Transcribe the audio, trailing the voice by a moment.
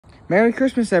Merry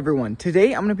Christmas, everyone.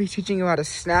 Today, I'm going to be teaching you how to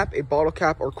snap a bottle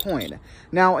cap or coin.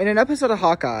 Now, in an episode of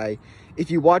Hawkeye,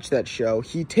 if you watch that show,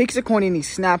 he takes a coin and he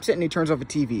snaps it and he turns off a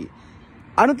TV.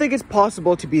 I don't think it's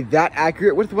possible to be that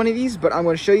accurate with one of these, but I'm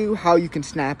going to show you how you can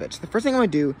snap it. So the first thing I'm going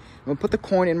to do, I'm going to put the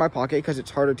coin in my pocket because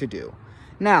it's harder to do.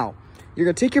 Now, you're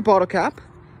going to take your bottle cap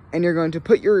and you're going to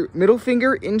put your middle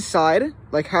finger inside,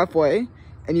 like halfway,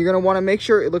 and you're going to want to make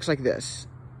sure it looks like this.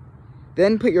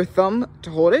 Then put your thumb to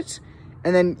hold it,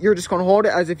 and then you're just going to hold it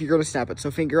as if you're going to snap it. So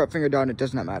finger up, finger down, it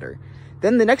does not matter.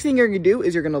 Then the next thing you're going to do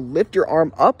is you're going to lift your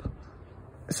arm up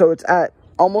so it's at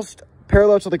almost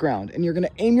parallel to the ground. And you're going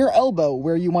to aim your elbow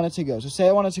where you want it to go. So say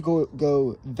I want it to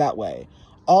go that way.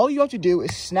 All you have to do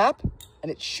is snap,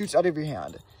 and it shoots out of your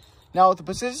hand. Now, the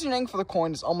positioning for the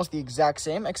coin is almost the exact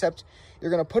same, except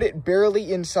you're going to put it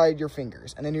barely inside your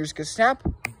fingers. And then you're just going to snap,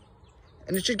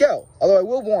 and it should go. Although I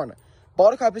will warn,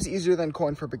 bottle cap is easier than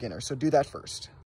coin for beginners, so do that first.